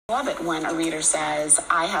Love it when a reader says,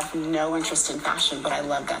 I have no interest in fashion, but I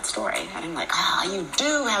love that story. And I'm like, you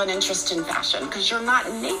do have an interest in fashion because you're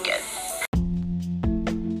not naked.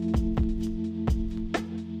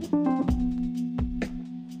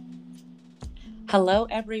 Hello,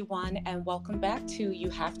 everyone, and welcome back to You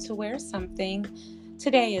Have to Wear Something.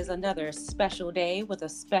 Today is another special day with a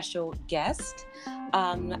special guest.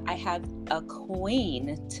 I have a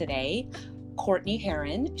queen today, Courtney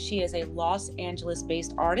Herron. She is a Los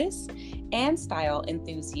Angeles-based artist and style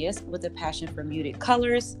enthusiast with a passion for muted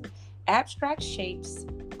colors, abstract shapes,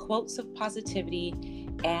 quotes of positivity,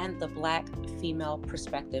 and the Black female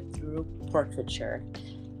perspective through portraiture.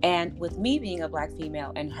 And with me being a Black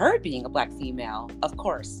female and her being a Black female, of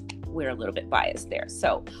course, we're a little bit biased there.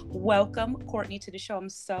 So welcome, Courtney, to the show. I'm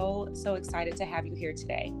so excited to have you here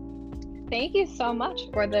today. Thank you so much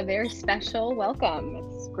for the very special welcome.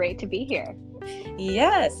 It's great to be here.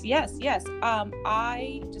 Yes.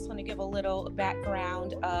 I just want to give a little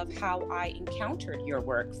background of how I encountered your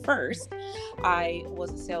work. First, I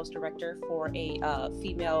was a sales director for a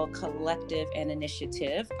female collective and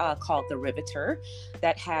initiative called The Riveter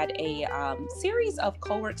that had a series of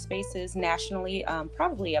co-work spaces nationally,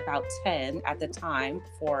 probably about 10 at the time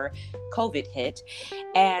before COVID hit.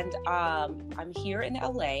 And I'm here in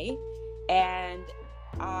LA, and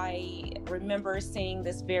I remember seeing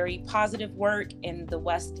this very positive work in the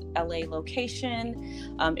West LA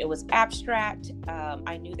location. It was abstract.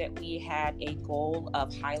 I knew that we had a goal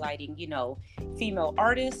of highlighting, female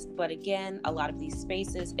artists. But again, a lot of these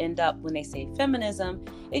spaces end up, when they say feminism,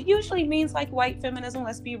 it usually means like white feminism,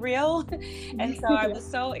 let's be real. And so I was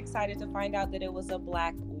so excited to find out that it was a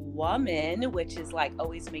Black woman, which is like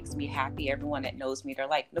always makes me happy. Everyone that knows me, they're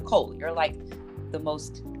like, Nicole, you're like the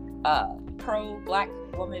most pro-Black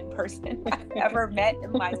woman person I've ever met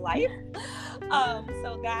in my life.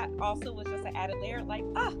 So that also was just an added layer, like,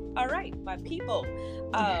 all right, my people.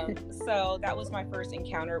 So that was my first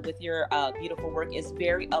encounter with your beautiful work. It's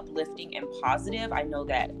very uplifting and positive. I know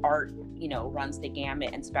that art, runs the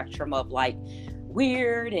gamut and spectrum of like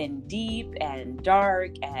weird and deep and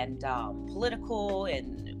dark and political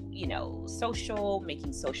and social,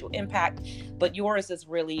 making social impact, but yours is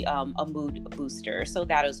really a mood booster. So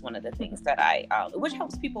that is one of the things that which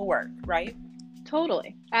helps people work, right?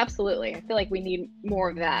 Totally. Absolutely. I feel like we need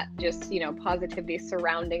more of that, just, positivity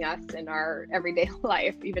surrounding us in our everyday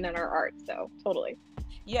life, even in our art. So totally.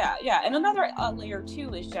 Yeah. And another layer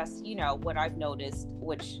too is just, what I've noticed,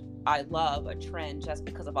 which I love a trend just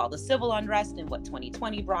because of all the civil unrest and what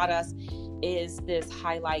 2020 brought us, is this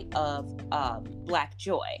highlight of Black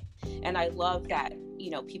joy. And I love that,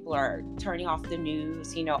 people are turning off the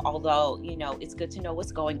news, although, it's good to know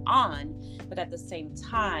what's going on, but at the same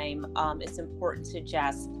time, it's important to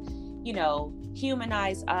just,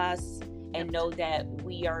 humanize us and know that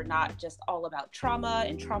we are not just all about trauma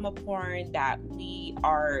and trauma porn, that we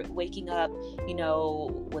are waking up,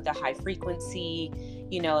 with a high frequency,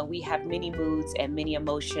 and we have many moods and many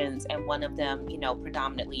emotions. And one of them,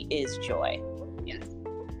 predominantly is joy. Yes,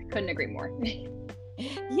 I couldn't agree more.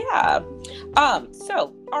 Yeah.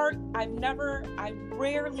 So I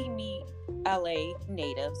rarely meet LA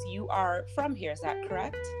natives. You are from here, is that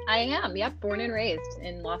correct? I am. Yep. Born and raised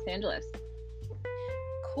in Los Angeles.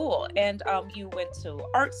 Cool. And you went to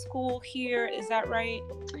art school here, is that right?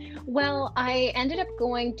 Well, I ended up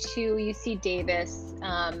going to UC Davis.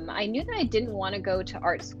 I knew that I didn't want to go to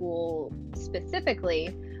art school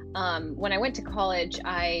specifically. When I went to college,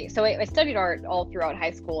 I studied art all throughout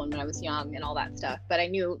high school and when I was young and all that stuff. But I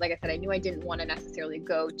knew, like I said, I didn't want to necessarily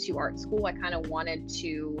go to art school. I kind of wanted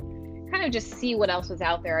to just see what else was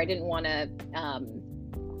out there. I didn't want to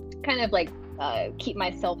keep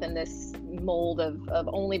myself in this mold of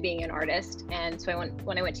only being an artist. And so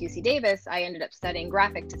when I went to UC Davis, I ended up studying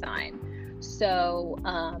graphic design. So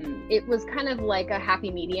it was kind of like a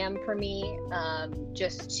happy medium for me,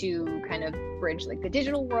 just to kind of bridge like the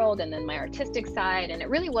digital world and then my artistic side. And it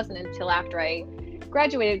really wasn't until after I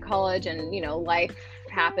graduated college and, life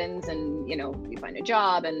happens and, you find a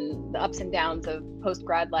job and the ups and downs of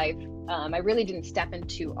post-grad life. I really didn't step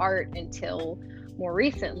into art until more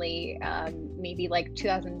recently, maybe like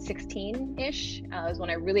 2016-ish, is when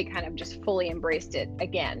I really kind of just fully embraced it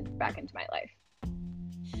again back into my life.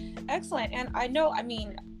 Excellent. And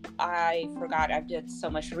I forgot I did so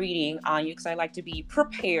much reading on you because I like to be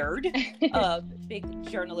prepared, big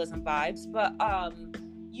journalism vibes, but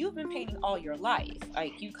you've been painting all your life.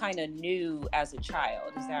 Like you kind of knew as a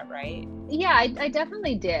child, is that right? Yeah, I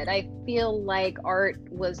definitely did. I feel like art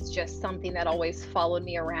was just something that always followed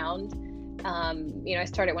me around. I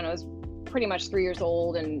started when I was pretty much 3 years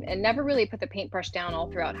old and never really put the paintbrush down all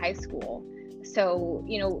throughout high school. So,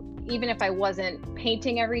 even if I wasn't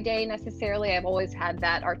painting every day necessarily, I've always had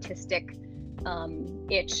that artistic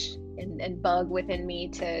itch and bug within me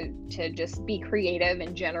to just be creative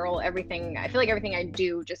in general. I feel like everything I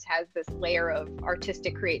do just has this layer of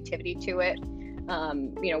artistic creativity to it.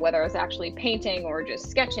 Whether it's actually painting or just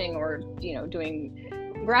sketching or, doing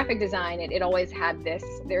graphic design, it always had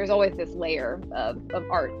there's always this layer of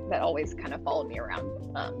art that always kind of followed me around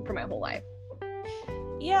for my whole life.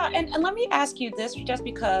 Yeah. And let me ask you this, just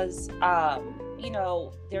because,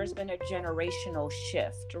 there's been a generational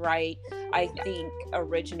shift, right? I think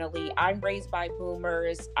originally I'm raised by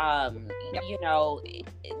boomers,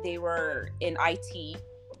 they were in IT,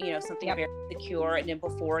 something very secure. And then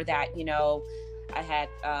before that, I had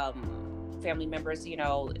family members,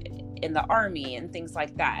 in the Army and things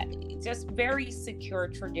like that. Just very secure,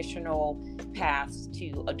 traditional paths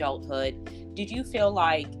to adulthood. Did you feel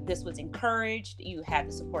like this was encouraged? You had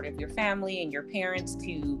the support of your family and your parents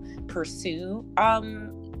to pursue,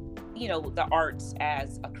 the arts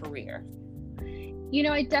as a career?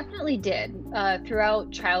 I definitely did.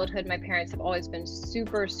 Throughout childhood, my parents have always been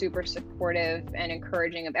super, super supportive and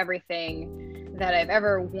encouraging of everything that I've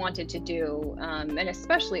ever wanted to do, and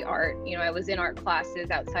especially art. I was in art classes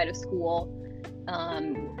outside of school,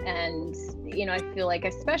 and I feel like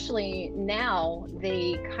especially now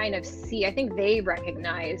they kind of see, I think they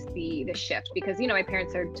recognize the shift, because my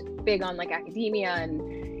parents are big on like academia,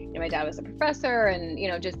 and my dad was a professor, and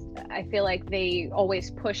just I feel like they always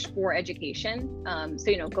pushed for education.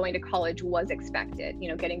 So going to college was expected,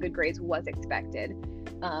 getting good grades was expected.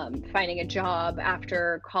 Finding a job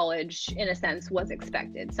after college, in a sense, was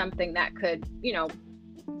expected, something that could,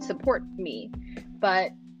 support me.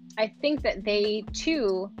 But I think that they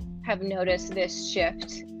too have noticed this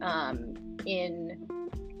shift in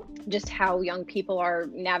just how young people are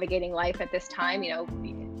navigating life at this time.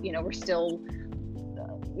 We're still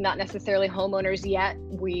not necessarily homeowners yet.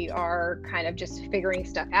 We are kind of just figuring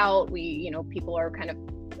stuff out. People are kind of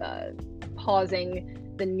pausing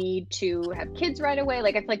the need to have kids right away.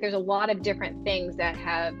 Like, I feel like there's a lot of different things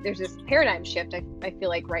there's this paradigm shift, I feel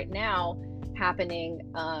like right now happening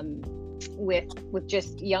with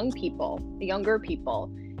just younger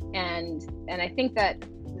people. And I think that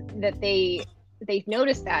they've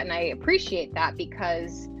noticed that, and I appreciate that,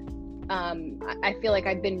 because I feel like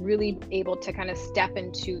I've been really able to kind of step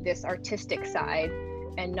into this artistic side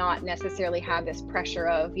and not necessarily have this pressure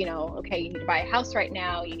of, okay, you need to buy a house right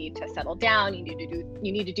now, you need to settle down, you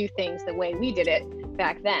need to do things the way we did it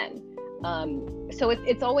back then. So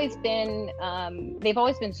it's always been, they've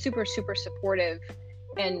always been super, super supportive.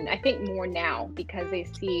 And I think more now, because they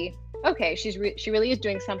see, okay, she really is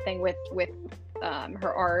doing something with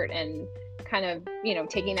her art, and kind of,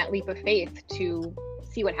 taking that leap of faith to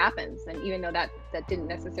see what happens. And even though that didn't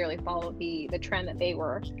necessarily follow the trend that they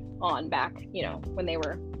were on back, when they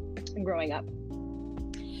were growing up.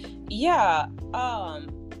 Yeah.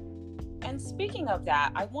 And speaking of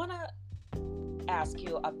that, I want to ask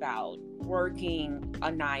you about working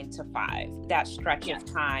a 9-to-5, that stretch of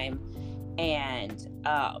time, and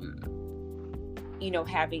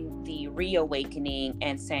having the reawakening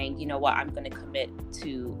and saying, you know what, I'm going to commit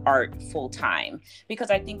to art full time.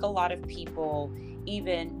 Because I think a lot of people,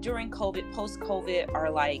 even during COVID, post-COVID, are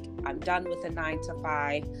like, I'm done with a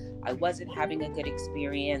 9-to-5. I wasn't having a good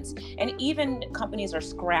experience. And even companies are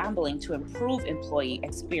scrambling to improve employee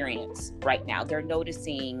experience right now. They're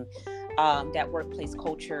noticing that workplace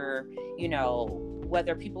culture,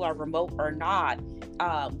 whether people are remote or not,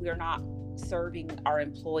 we're not serving our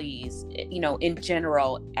employees, in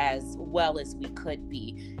general, as well as we could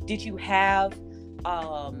be. Did you have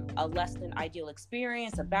a less than ideal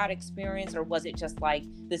experience, a bad experience, or was it just like,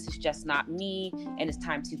 this is just not me, and it's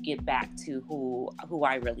time to get back to who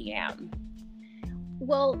I really am?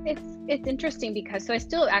 Well, it's interesting, because so I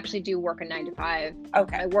still actually do work a 9-to-5.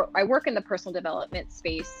 Okay. I work in the personal development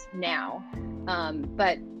space now,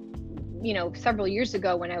 but several years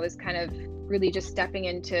ago, when I was kind of really just stepping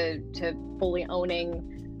into fully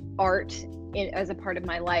owning art as a part of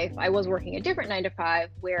my life, I was working a different 9-to-5,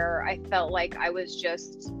 where I felt like I was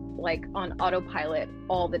just like on autopilot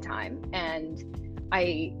all the time. And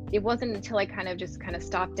it wasn't until I kind of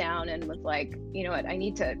stopped down and was like, you know what, I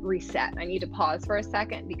need to reset. I need to pause for a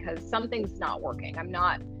second, because something's not working. I'm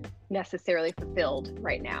not necessarily fulfilled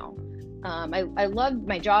right now. I loved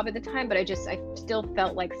my job at the time, but I still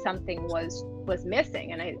felt like something was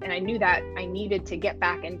missing. And I knew that I needed to get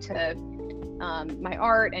back into my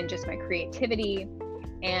art and just my creativity.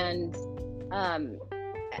 And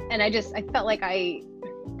I felt like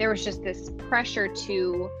there was just this pressure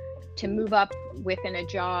to move up within a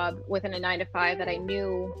job, within a 9-to-5, that I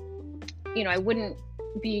knew I wouldn't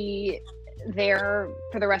be there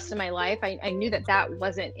for the rest of my life. I knew that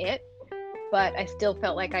wasn't it, but I still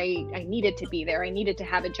felt like I needed to be there. I needed to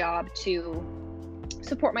have a job to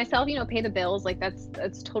support myself, pay the bills. Like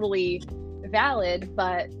that's totally valid,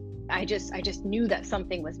 but I just knew that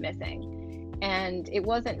something was missing. And it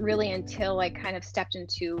wasn't really until I kind of stepped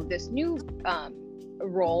into this new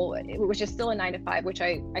role, which is still a 9-to-5, which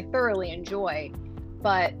I thoroughly enjoy,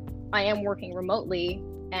 but I am working remotely,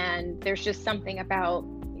 and there's just something about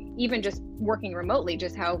even just working remotely,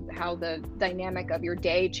 just how the dynamic of your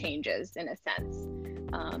day changes in a sense,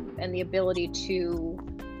 and the ability to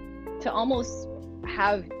almost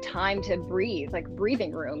have time to breathe, like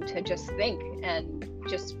breathing room to just think and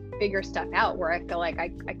just figure stuff out, where I feel like I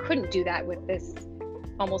couldn't do that with this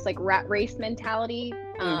almost like rat race mentality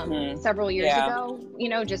several years ago,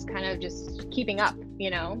 just kind of just keeping up,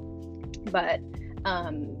 but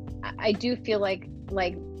I do feel like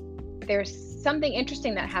there's something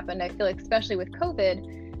interesting that happened. I feel like, especially with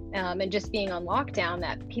COVID and just being on lockdown,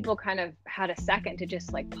 that people kind of had a second to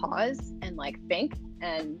just like pause and like think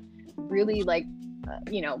and really like,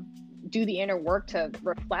 do the inner work to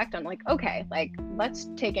reflect on like, okay, like let's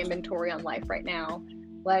take inventory on life right now.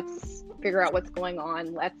 Let's figure out what's going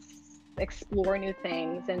on. Let's explore new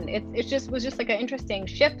things. And it was just like an interesting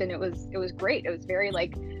shift. And it was great. It was very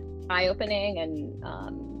like eye-opening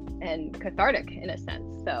and cathartic in a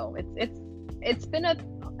sense. So it's been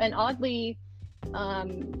an oddly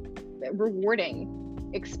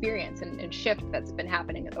rewarding experience and shift that's been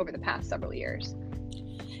happening over the past several years.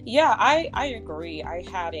 Yeah, I agree. I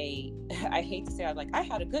hate to say I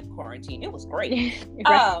had a good quarantine. It was great.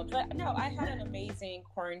 But no, I had an amazing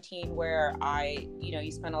quarantine where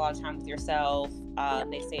you spend a lot of time with yourself.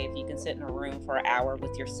 They say if you can sit in a room for an hour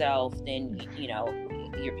with yourself, then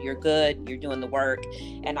you're good, you're doing the work.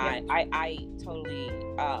 And I totally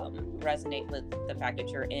resonate with the fact that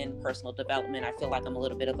you're in personal development. I feel like I'm a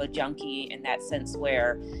little bit of a junkie in that sense,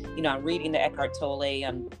 where I'm reading the Eckhart Tolle,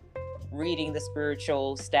 I'm reading the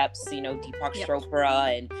spiritual steps, Deepak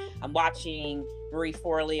Chopra, and I'm watching Marie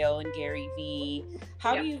Forleo and Gary Vee.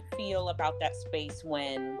 How do you feel about that space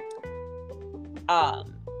when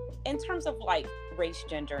in terms of like race,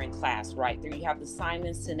 gender, and class, right? There you have the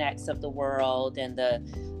Simon Sineks of the world and the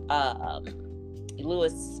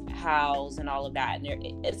Lewis Howes and all of that,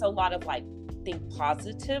 and it's a lot of like think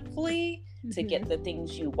positively to get the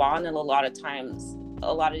things you want. And a lot of times,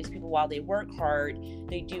 a lot of these people, while they work hard,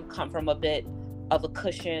 they do come from a bit of a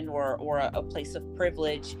cushion or a place of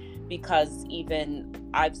privilege, because even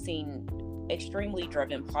I've seen extremely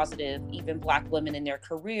driven, positive, even Black women in their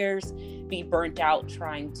careers be burnt out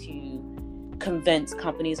trying to convince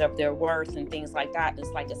companies of their worth and things like that. It's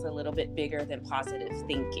like it's a little bit bigger than positive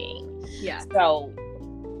thinking. Yeah. So,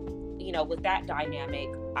 with that dynamic,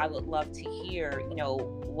 I would love to hear,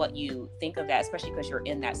 what you think of that, especially because you're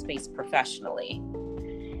in that space professionally.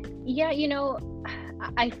 Yeah,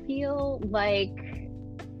 I feel like,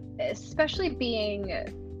 especially being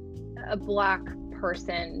a Black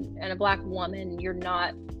person and a Black woman, you're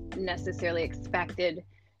not necessarily expected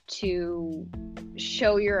to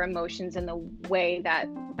show your emotions in the way that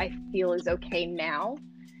I feel is okay now.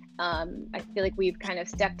 I feel like we've kind of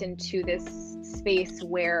stepped into this space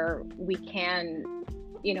where we can,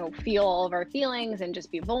 feel all of our feelings and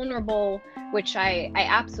just be vulnerable, which I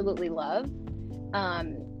absolutely love.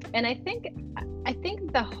 And I think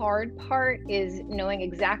the hard part is knowing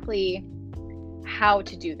exactly how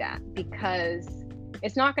to do that, because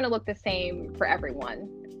it's not going to look the same for everyone.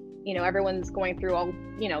 Everyone's going through all,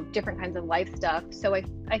 different kinds of life stuff. So I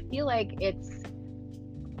feel like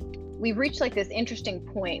we've reached like this interesting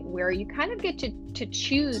point where you kind of get to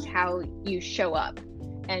choose how you show up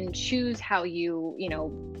and choose how you,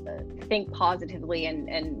 think positively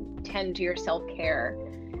and tend to your self-care.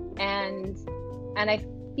 And I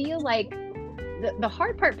feel like the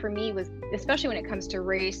hard part for me was, especially when it comes to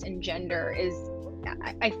race and gender, is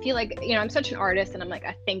I feel like, I'm such an artist and I'm like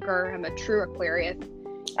a thinker. I'm a true Aquarius.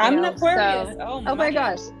 I'm an Aquarius. So, oh my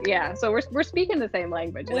gosh. Yeah. So we're speaking the same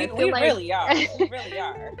language. We really are. We really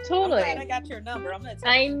are. Totally. I'm glad I got your number. I'm going to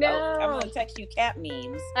I know. I'm going to text you cat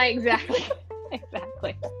memes. Exactly.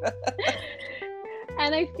 Exactly.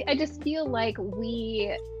 And I just feel like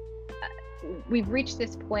we've reached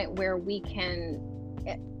this point where we can,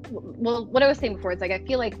 well, what I was saying before is like, I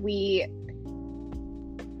feel like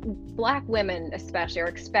Black women especially are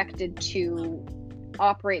expected to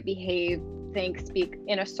operate, behave, think, speak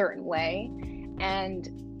in a certain way.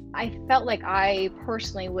 And I felt like I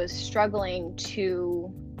personally was struggling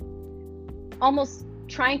to almost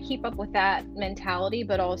try and keep up with that mentality,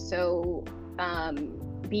 but also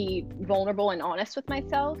be vulnerable and honest with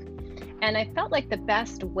myself. And I felt like the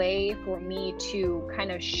best way for me to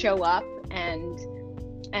kind of show up and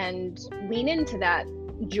lean into that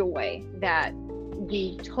joy that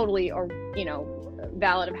we totally are, you know,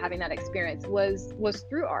 valid of having that experience was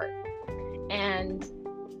through art. And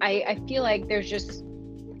I feel like there's just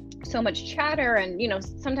so much chatter, and, you know,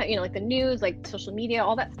 sometimes, you know, like the news, like social media,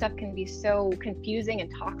 all that stuff can be so confusing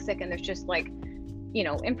and toxic, and there's just like, you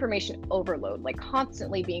know, information overload, like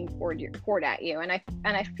constantly being poured at you. And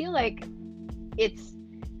I feel like it's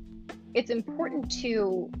important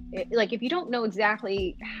to, like, if you don't know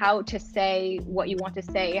exactly how to say what you want to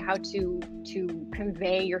say, how to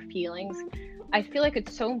convey your feelings, I feel like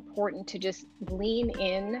it's so important to just lean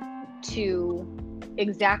in to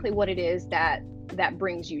exactly what it is that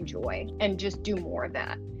brings you joy, and just do more of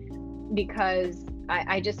that. Because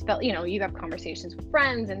I just felt, you know, you have conversations with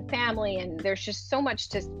friends and family, and there's just so much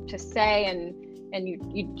to say, and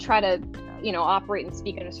you try to, you know, operate and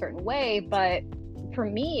speak in a certain way. But for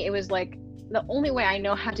me, it was like, the only way I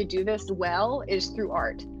know how to do this well is through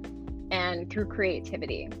art and through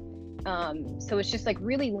creativity. So it's just like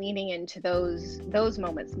really leaning into those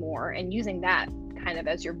moments more, and using that kind of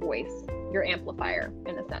as your voice, your amplifier,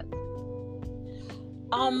 in a sense.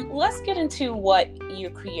 Let's get into what you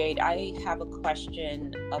create. I have a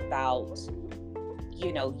question about,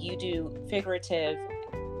 you know, you do figurative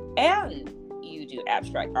and you do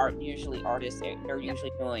abstract art. Usually artists are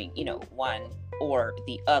usually doing, you know, one or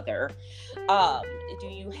the other. Do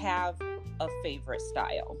you have a favorite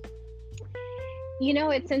style? You know,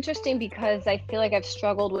 it's interesting because I feel like I've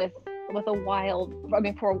struggled for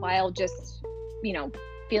a while, just, you know,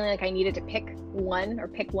 feeling like I needed to pick one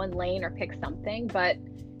lane or pick something. But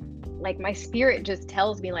like, my spirit just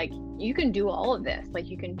tells me, like, you can do all of this. Like,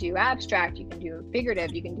 you can do abstract, you can do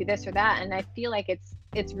figurative, you can do this or that. And I feel like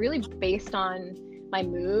it's really based on my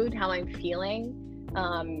mood, how I'm feeling.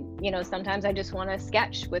 You know, sometimes I just want to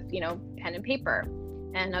sketch with, you know, pen and paper,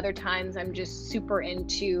 and other times I'm just super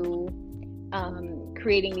into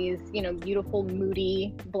creating these, you know, beautiful,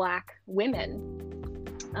 moody Black women.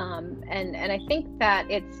 And I think that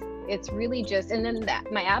it's really just, and then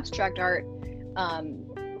that my abstract art,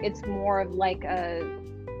 it's more of like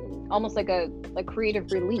almost like a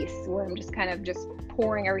creative release, where I'm just kind of just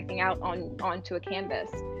pouring everything out onto a canvas.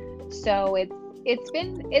 So it's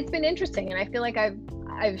been interesting, and I feel like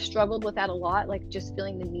I've struggled with that a lot, like just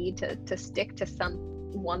feeling the need to stick to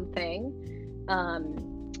one thing.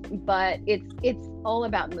 But it's all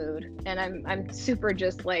about mood, and I'm super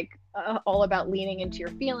just like all about leaning into your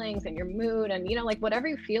feelings and your mood, and, you know, like, whatever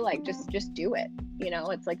you feel like, just do it. You know,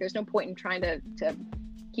 it's like, there's no point in trying to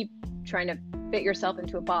keep trying to fit yourself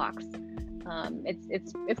into a box.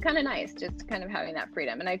 It's kind of nice just kind of having that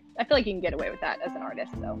freedom, and I feel like you can get away with that as an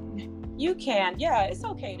artist. So you can, yeah, it's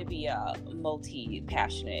okay to be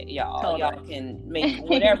multi-passionate, y'all. Totally. Y'all can make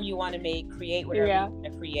whatever you want to make, create whatever Yeah. you want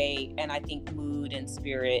to create. And I think mood and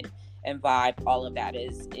spirit and vibe, all of that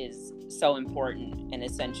is so important and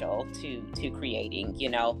essential to creating, you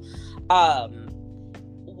know.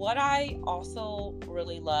 What I also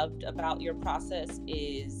really loved about your process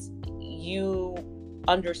is you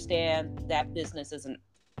understand that business is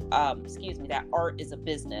that art is a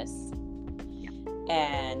business,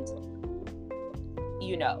 and,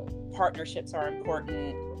 you know, partnerships are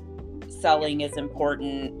important, selling is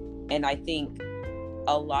important. And I think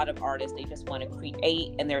a lot of artists, they just want to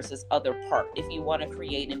create, and there's this other part. If you want to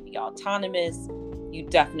create and be autonomous, you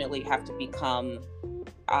definitely have to become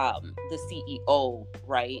the CEO,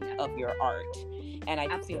 right, of your art. And I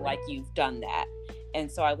Absolutely. feel like you've done that. And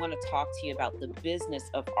so I want to talk to you about the business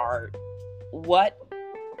of art. What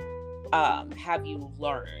have you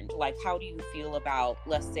learned? Like, how do you feel about,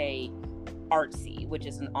 let's say, Artsy, which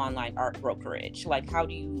is an online art brokerage? Like, how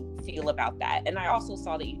do you feel about that? And I also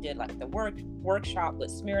saw that you did like the workshop with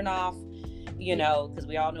Smirnoff, you know, because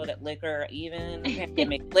we all know that liquor, even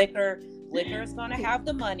pandemic, liquor is going to have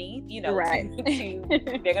the money, you know, Right.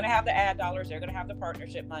 they're going to have the ad dollars, they're going to have the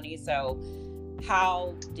partnership money. So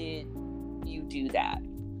how did you do that?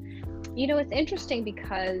 You know, it's interesting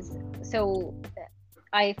because, so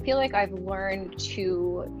I feel like I've learned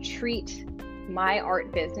to treat my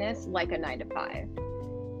art business like a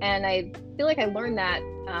 9-to-5. And I feel like I learned that,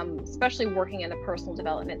 especially working in the personal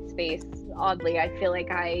development space. Oddly, I feel like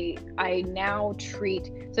I now treat,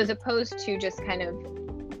 so as opposed to just kind of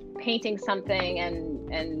painting something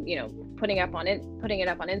and you know, putting it up on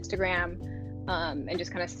Instagram, and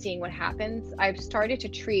just kind of seeing what happens, I've started to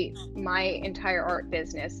treat my entire art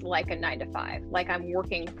business like a 9-to-5, like I'm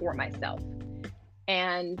working for myself.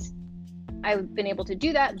 And I've been able to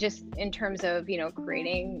do that just in terms of, you know,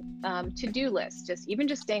 creating to-do lists, just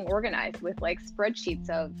staying organized with like spreadsheets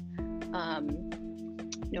of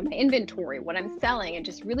my inventory, what I'm selling, and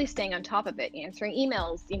just really staying on top of it, answering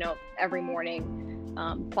emails, every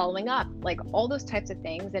morning, following up, like all those types of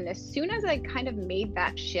things. And as soon as I kind of made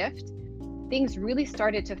that shift, things really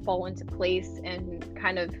started to fall into place and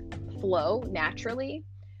kind of flow naturally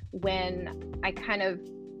when I kind of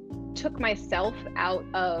took myself out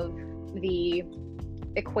of the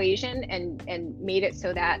equation and made it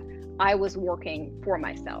so that I was working for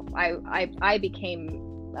myself. I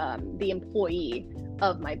became the employee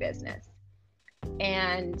of my business.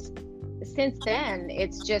 And since then,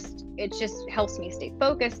 it just helps me stay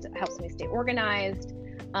focused, helps me stay organized.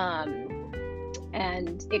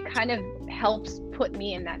 And it kind of helps put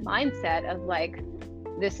me in that mindset of like,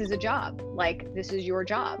 this is a job, like this is your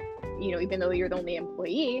job, even though you're the only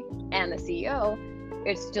employee and the CEO,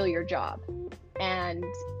 it's still your job. And,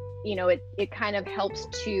 it kind of helps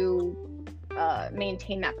to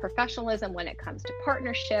maintain that professionalism when it comes to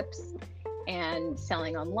partnerships and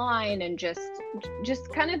selling online, and just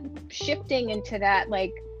kind of shifting into that,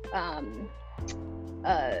 like not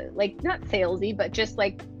salesy, but just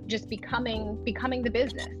becoming the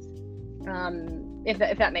business. If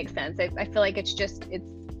that makes sense. I feel like it's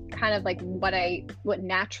kind of like what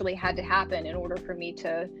naturally had to happen in order for me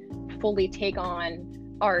to fully take on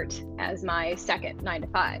art as my second 9 to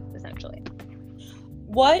 5, essentially.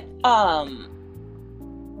 What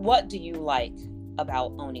do you like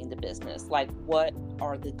about owning the business? Like, what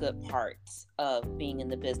are the good parts of being in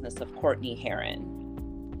the business of Courtney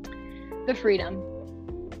Herron? The freedom,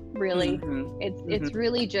 really. Mm-hmm. It's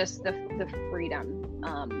really just the freedom.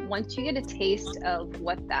 Once you get a taste of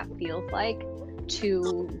what that feels like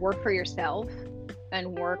to work for yourself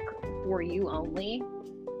and work for you only,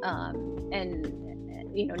 and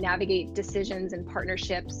navigate decisions and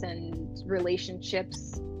partnerships and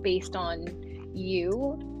relationships based on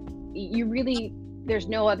you really, there's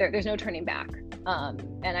no turning back.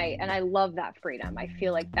 And I love that freedom. I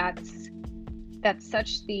feel like that's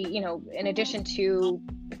such the, in addition to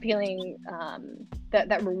feeling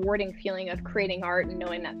that rewarding feeling of creating art and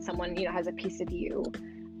knowing that someone has a piece of you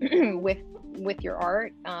with your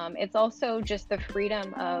art, it's also just the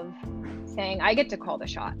freedom of saying I get to call the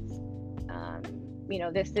shots.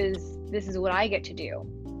 This is what I get to do,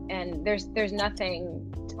 and there's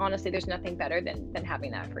nothing, honestly, there's nothing better than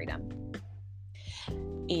having that freedom.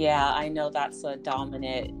 Yeah, I know that's a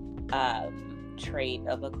dominant trait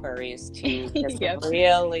of Aquarius too. Yep.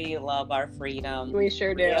 Really love our freedom. We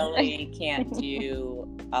sure do. Really can't do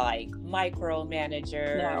like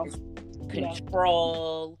micromanagers,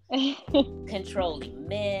 controlling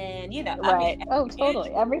men, Right.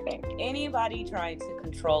 Totally. Everything. Anybody trying to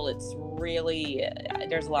control, it's really,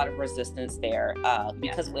 there's a lot of resistance there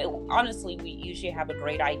because honestly, we usually have a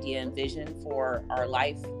great idea and vision for our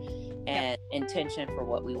life and intention for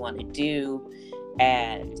what we want to do.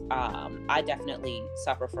 And I definitely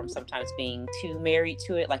suffer from sometimes being too married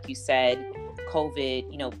to it. Like you said,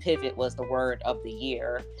 COVID, pivot was the word of the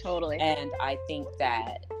year. Totally. And I think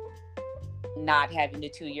that not having the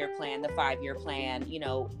 2-year plan, the 5-year plan,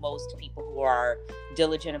 most people who are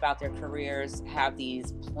diligent about their careers have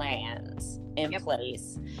these plans in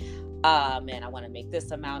place. And I want to make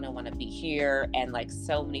this amount, I want to be here. And like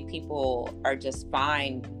so many people are just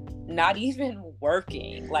fine not even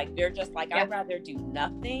working. Like they're just like, I'd rather do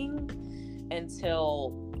nothing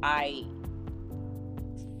until I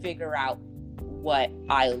figure out what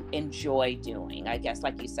I enjoy doing. I guess,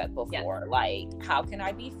 like you said before, like how can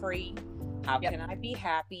I be free? How can I be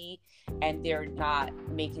happy? And they're not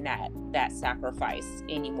making that sacrifice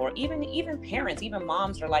anymore. Even parents, even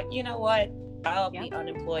moms are like, you know what? I'll be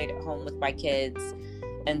unemployed at home with my kids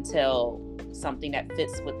until something that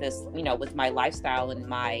fits with this, with my lifestyle and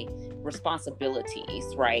my responsibilities,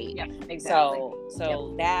 right? Yeah, exactly.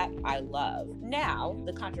 So that I love. Now,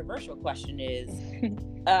 the controversial question is,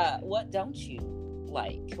 what don't you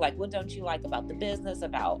like? Like, what don't you like about the business,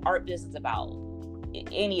 about art business, about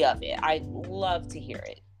any of it? I'd love to hear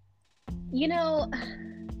it.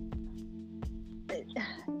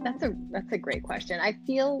 That's a great question. I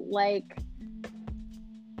feel like,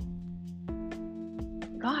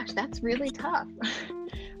 gosh, that's really tough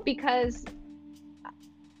because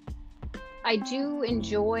I do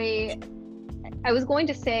enjoy, I was going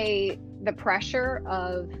to say the pressure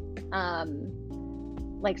of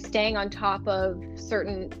like staying on top of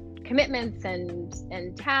certain commitments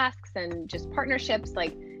and tasks and just partnerships,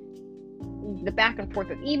 like the back and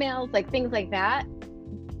forth of emails, like things like that.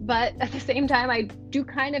 But at the same time, I do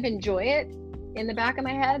kind of enjoy it in the back of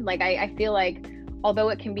my head. Like I feel like, although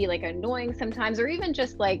it can be like annoying sometimes, or even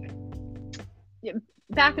just like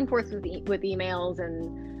back and forth with emails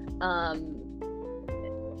and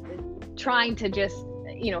trying to just,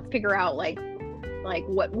 figure out like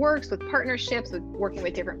what works with partnerships, with working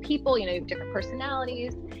with different people, different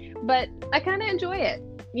personalities. But I kind of enjoy it.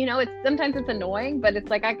 It's sometimes it's annoying, but it's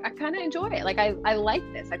like I kind of enjoy it. Like I like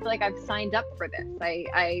this. I feel like I've signed up for this.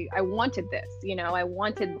 I wanted this.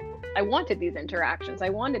 I wanted these interactions. I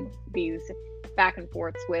wanted these back and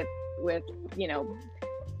forths with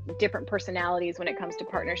different personalities when it comes to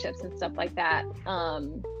partnerships and stuff like that.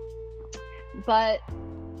 But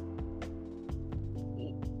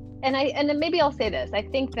and then maybe I'll say this. I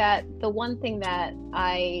think that the one thing that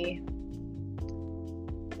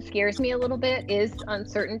scares me a little bit is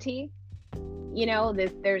uncertainty.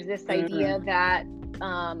 There's this idea that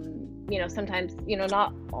sometimes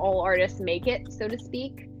not all artists make it, so to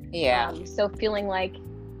speak. So feeling like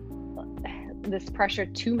this pressure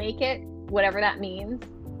to make it, whatever that means.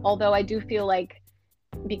 Although I do feel like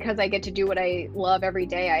because I get to do what I love every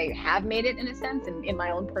day, I have made it in a sense, in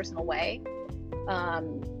my own personal way.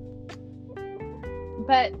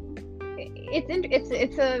 But I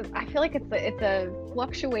feel like it's a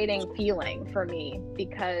fluctuating feeling for me,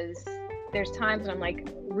 because there's times when I'm like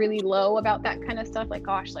really low about that kind of stuff. Like,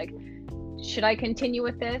 gosh, like, should I continue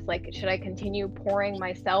with this? Like, should I continue pouring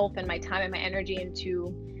myself and my time and my energy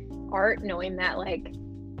into art, knowing that like,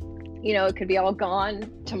 it could be all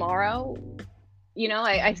gone tomorrow?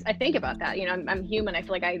 I think about that. I'm human. I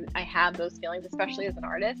feel like I have those feelings, especially as an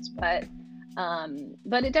artist, but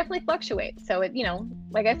it definitely fluctuates. So it,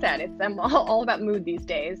 like I said, I'm all about mood these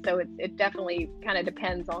days. So it definitely kind of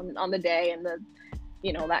depends on the day and the,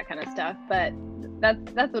 that kind of stuff. But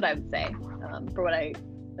that's what I would say, for what I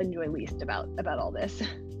enjoy least about all this.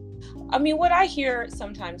 I mean, what I hear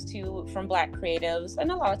sometimes too from Black creatives,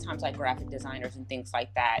 and a lot of times like graphic designers and things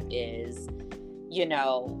like that, is,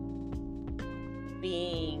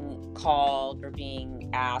 being called or being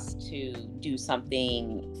asked to do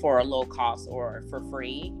something for a low cost or for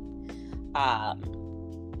free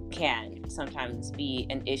can sometimes be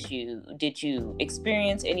an issue. Did you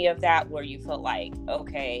experience any of that where you felt like,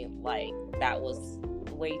 okay, like that was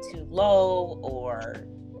way too low, or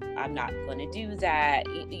I'm not going to do that,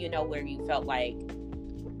 where you felt like,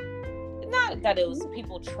 not that it was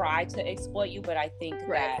people try to exploit you, but I think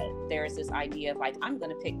that there's this idea of like, I'm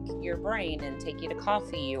going to pick your brain and take you to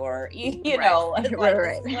coffee, or, This is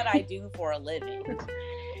what I do for a living.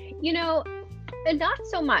 Not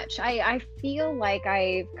so much. I feel like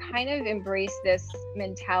I kind of embraced this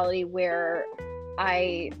mentality where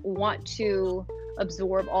I want to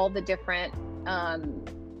absorb all the different,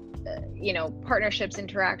 partnerships,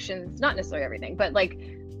 interactions, not necessarily everything, but like,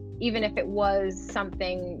 even if it was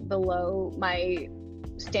something below my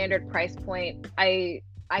standard price point, I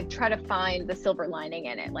try to find the silver lining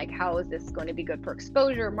in it. Like, how is this going to be good for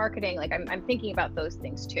exposure, marketing? Like, I'm thinking about those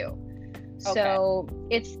things too. Okay. So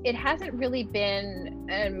it hasn't really been,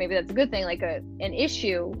 and maybe that's a good thing, like an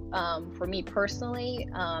issue for me personally,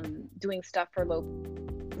 doing stuff for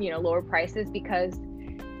lower prices, because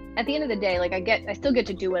at the end of the day, like I still get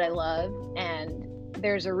to do what I love, and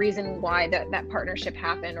there's a reason why that partnership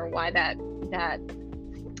happened, or why that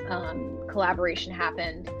collaboration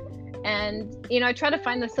happened. And, I try to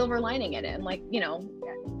find the silver lining in it. And like,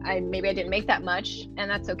 maybe I didn't make that much, and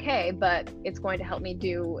that's okay, but it's going to help me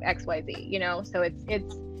do X, Y, Z, so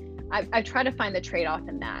I try to find the trade-off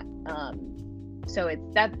in that. So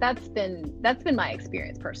that's been my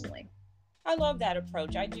experience personally. I love that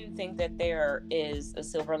approach. I do think that there is a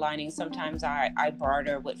silver lining. Sometimes I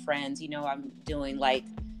barter with friends. I'm doing like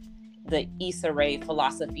the Issa Rae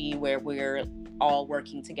philosophy, where we're all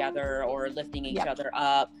working together or lifting each other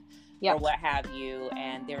up, or what have you.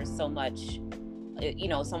 And there's so much,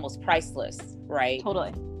 it's almost priceless, right?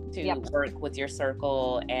 Totally. To work with your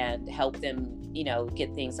circle and help them,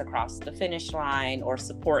 get things across the finish line, or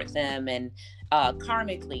support them. And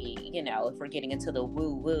karmically, if we're getting into the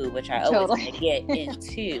woo-woo, which I always want to get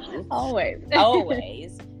into,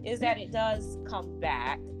 always, is that it does come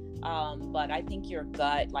back. But I think your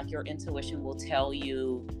gut, like your intuition, will tell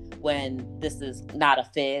you when this is not a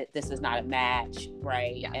fit, this is not a match,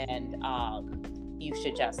 right? Yeah. And you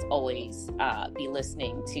should just always be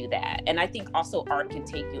listening to that. And I think also art can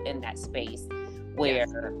take you in that space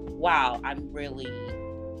where, wow, I'm really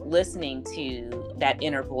listening to that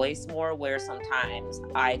inner voice more, where sometimes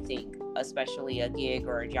I think, especially a gig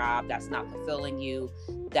or a job that's not fulfilling you,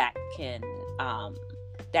 that can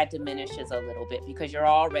that diminishes a little bit, because you're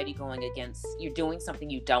already you're doing something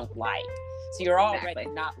you don't like, so you're already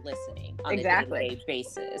not listening on a day-to-day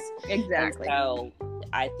basis. Exactly. And so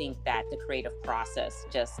I think that the creative process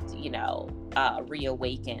just reawakens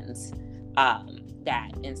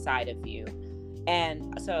that inside of you.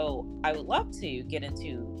 And so I would love to get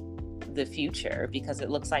into the future, because it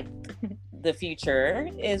looks like the future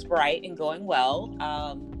is bright and going well.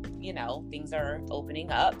 You know, things are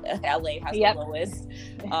opening up. LA has the lowest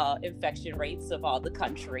infection rates of all the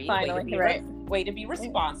country. Finally, way to be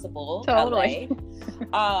responsible. Totally.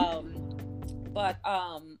 LA. But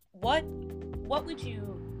what would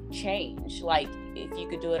you change? Like, if you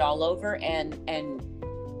could do it all over, and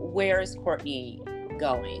where is Courtney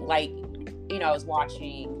going? Like, you know, I was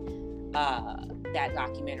watching that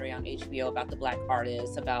documentary on HBO about the Black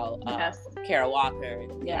artists, about Kara Walker,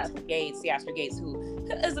 Theaster Gates, who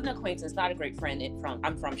is an acquaintance, not a great friend.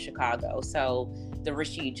 I'm from Chicago, so the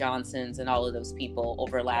Rashid Johnsons and all of those people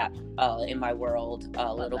overlap in my world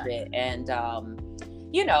a little bit. And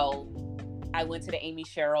you know, I went to the Amy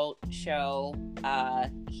Sherrill show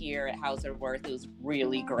here at Hauser Wirth. It was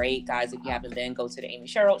really great. Guys, if you haven't been, go to the Amy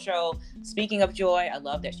Sherrill show. Speaking of joy, I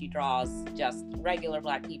love that she draws just regular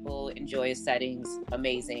Black people in joyous settings.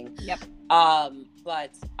 Amazing. Yep.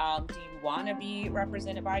 But do you want to be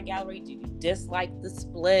represented by a gallery? Do you dislike the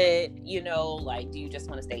split? You know, like, do you just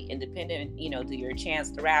want to stay independent? You know, do your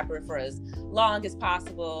Chance the Rapper for as long as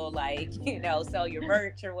possible? Like, you know, sell your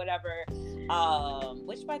merch or whatever.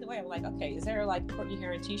 Which, by the way, I'm like, okay, is there like Courtney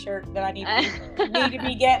Heron t-shirt that I need to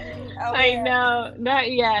be getting? I know,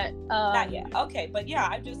 not yet. Not yet. Okay, but yeah,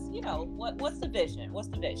 I just, you know, what's the vision? What's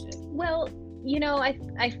the vision? Well, you know,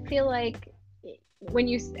 I feel like when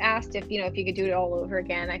you asked if you could do it all over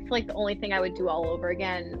again, I feel like the only thing I would do all over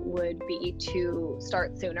again would be to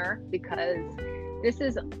start sooner, because this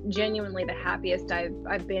is genuinely the happiest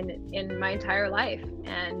I've been in my entire life,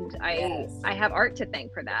 and I have art to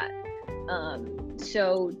thank for that.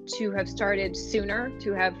 So to have started sooner,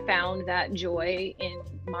 to have found that joy in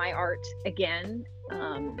my art again,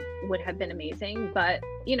 would have been amazing. But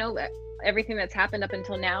you know, everything that's happened up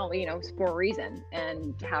until now, you know, is for a reason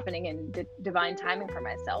and happening in divine timing for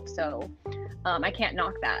myself. So I can't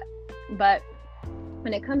knock that. But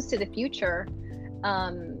when it comes to the future,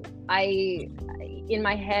 in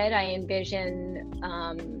my head, I envision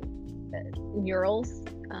murals,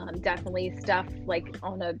 definitely stuff like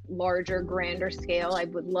on a larger, grander scale. I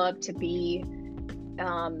would love to be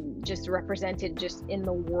just represented just in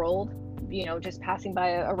the world. You know, just passing by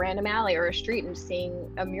a random alley or a street and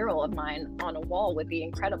seeing a mural of mine on a wall would be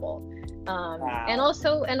incredible. Wow. and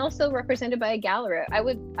also represented by a gallery.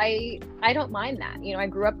 I don't mind that. You know, I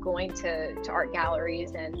grew up going to art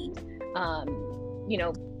galleries, and you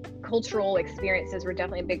know, cultural experiences were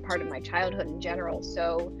definitely a big part of my childhood in general.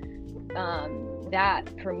 So that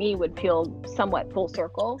for me would feel somewhat full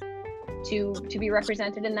circle to be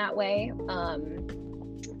represented in that way.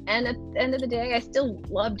 And at the end of the day, I still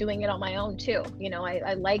love doing it on my own too. You know,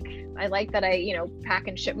 I like that I, you know, pack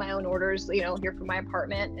and ship my own orders, you know, here from my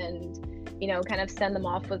apartment, and, you know, kind of send them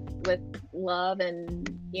off with love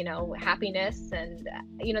and, you know, happiness. And,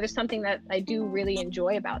 you know, there's something that I do really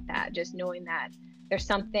enjoy about that, just knowing that there's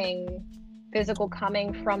something physical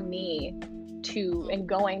coming from me to and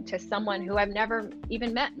going to someone who I've never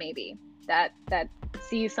even met, maybe that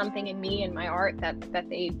sees something in me and my art that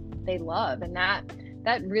they love, and that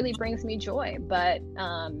really brings me joy. But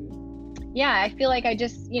yeah, I feel like I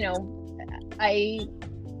just, you know,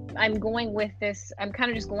 I'm going with this, I'm kind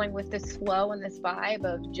of just going with this flow and this vibe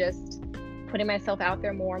of just putting myself out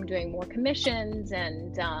there more. I'm doing more commissions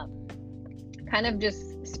and kind of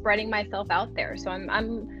just spreading myself out there. So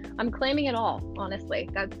I'm claiming it all, honestly.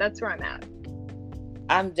 That's where I'm at.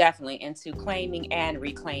 I'm definitely into claiming and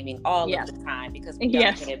reclaiming all of the time, because we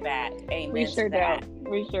don't get it back. Amen. We sure don't.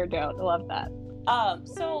 We sure don't. I love that.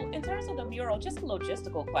 So in terms of the mural, just a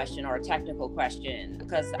logistical question or a technical question,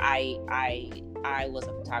 because I was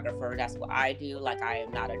a photographer. That's what I do. Like, I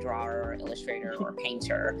am not a drawer or illustrator or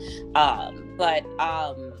painter. But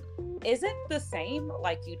is it the same?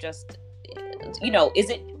 Like, you just, you know, is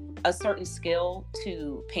it a certain skill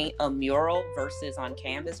to paint a mural versus on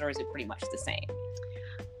canvas, or is it pretty much the same?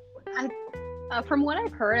 From what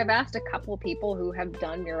I've heard, I've asked a couple people who have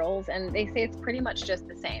done murals, and they say it's pretty much just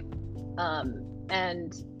the same.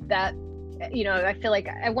 And that, you know, I feel like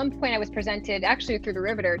at one point I was presented actually through the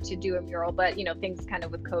Riveter to do a mural, but, you know, things kind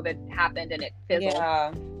of with COVID happened and it fizzled.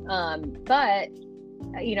 Yeah. But,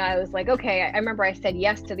 you know, I was like, okay, I remember I said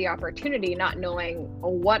yes to the opportunity, not knowing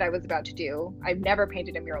what I was about to do. I've never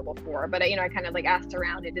painted a mural before, but, you know, I kind of like asked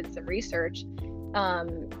around and did some research.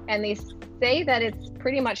 And they say that it's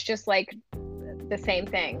pretty much just like the same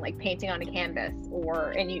thing, like painting on a canvas,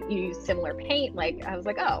 and you use similar paint. Like, I was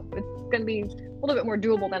like, oh, it's going to be a little bit more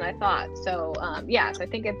doable than I thought. So, yeah, so I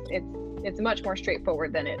think it's much more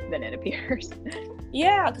straightforward than it appears.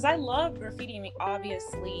 Yeah, because I love graffiti. I mean,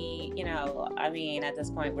 obviously, I mean, at this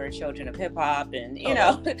point, we're children of hip hop, and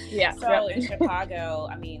Yeah. So in Chicago,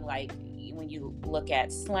 I mean, like when you look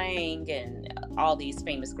at Slang and all these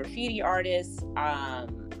famous graffiti artists,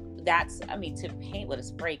 that's, I mean, to paint with a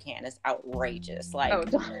spray can is outrageous. Like,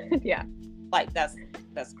 yeah. Like that's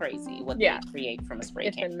crazy what they create from a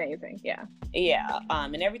spray can. It's amazing. Yeah. Yeah.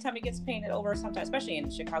 And every time it gets painted over, sometimes, especially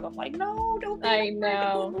in Chicago, I'm like, no, don't. I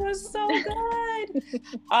know. It was so good.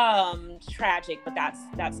 Tragic, but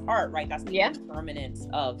that's art, right? That's the impermanence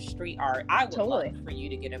of street art. I would love for you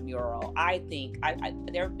to get a mural. I think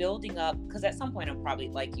they're building up, because at some point I'm probably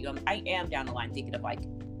like you. I am down the line thinking of like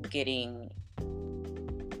getting.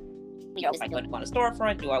 Like, do I want a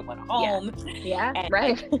storefront? Do I want a home? Yeah,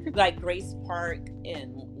 right. Like Grace Park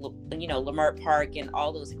and Leimert Park and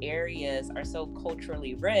all those areas are so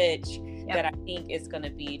culturally rich that I think it's going to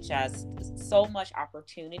be just so much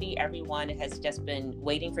opportunity. Everyone has just been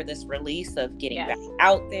waiting for this release of getting back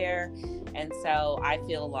out there, and so I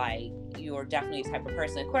feel like you're definitely the type of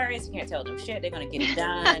person. Aquarius, you can't tell them shit. They're going to get it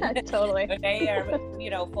done. Totally. If they are,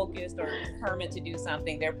 focused or determined to do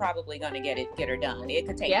something, they're probably going to get her done. It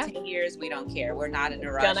could take 10 years. We don't care. We're not in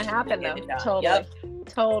a rush. It's going to happen though. Totally. Yep.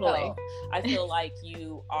 Totally. So I feel like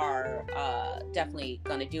you are definitely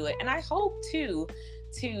going to do it. And I hope too,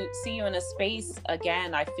 to see you in a space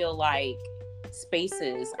again. I feel like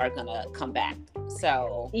spaces are going to come back.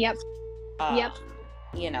 So,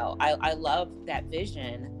 I love that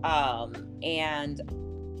vision. And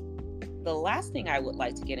the last thing I would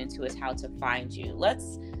like to get into is how to find you.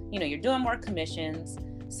 You're doing more commissions.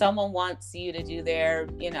 Someone wants you to do their,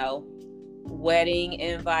 wedding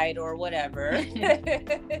invite or whatever.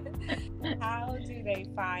 How do they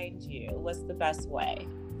find you? What's the best way?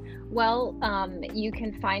 Well, you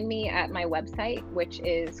can find me at my website, which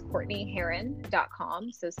is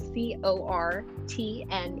CourtneyHerron.com. So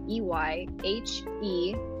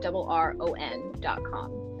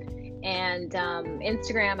CourtneyHerron.com. And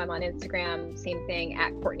Instagram, I'm on Instagram, same thing,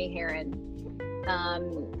 at Courtney Herron.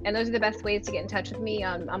 And those are the best ways to get in touch with me.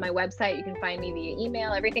 On my website, you can find me via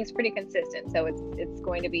email. Everything's pretty consistent. So it's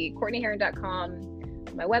going to be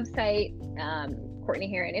CourtneyHerron.com, my website, Courtney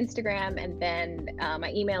Herron Instagram, and then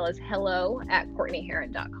my email is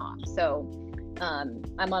hello@CourtneyHerron.com. So I'm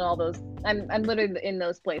on all those. I'm literally in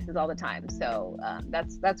those places all the time. So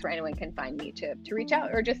that's where anyone can find me to reach out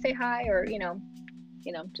or just say hi, or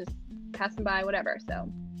just passing by, whatever.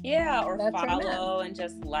 So or follow and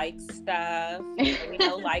just like stuff. We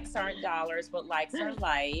know likes aren't dollars, but likes are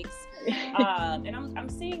likes. And I'm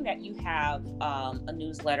seeing that you have a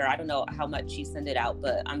newsletter. I don't know how much you send it out,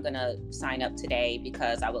 but I'm gonna sign up today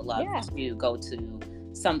because I would love to go to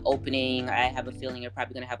some opening. I have a feeling you're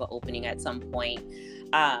probably gonna have an opening at some point,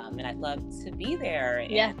 and I'd love to be there.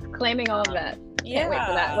 Yes, claiming all of that. Can't wait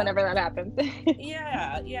for that whenever that happens.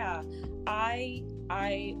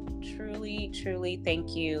 I truly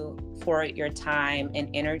thank you for your time and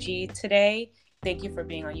energy today. Thank you for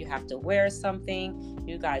being on You Have to Wear Something.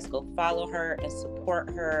 You guys go follow her and support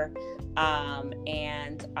her.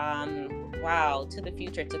 Wow, to the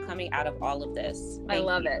future, to coming out of all of this. I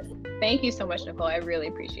love it. Thank you so much, Nicole. I really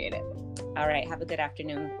appreciate it. All right. Have a good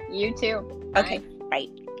afternoon. You too. Bye. Okay. Bye.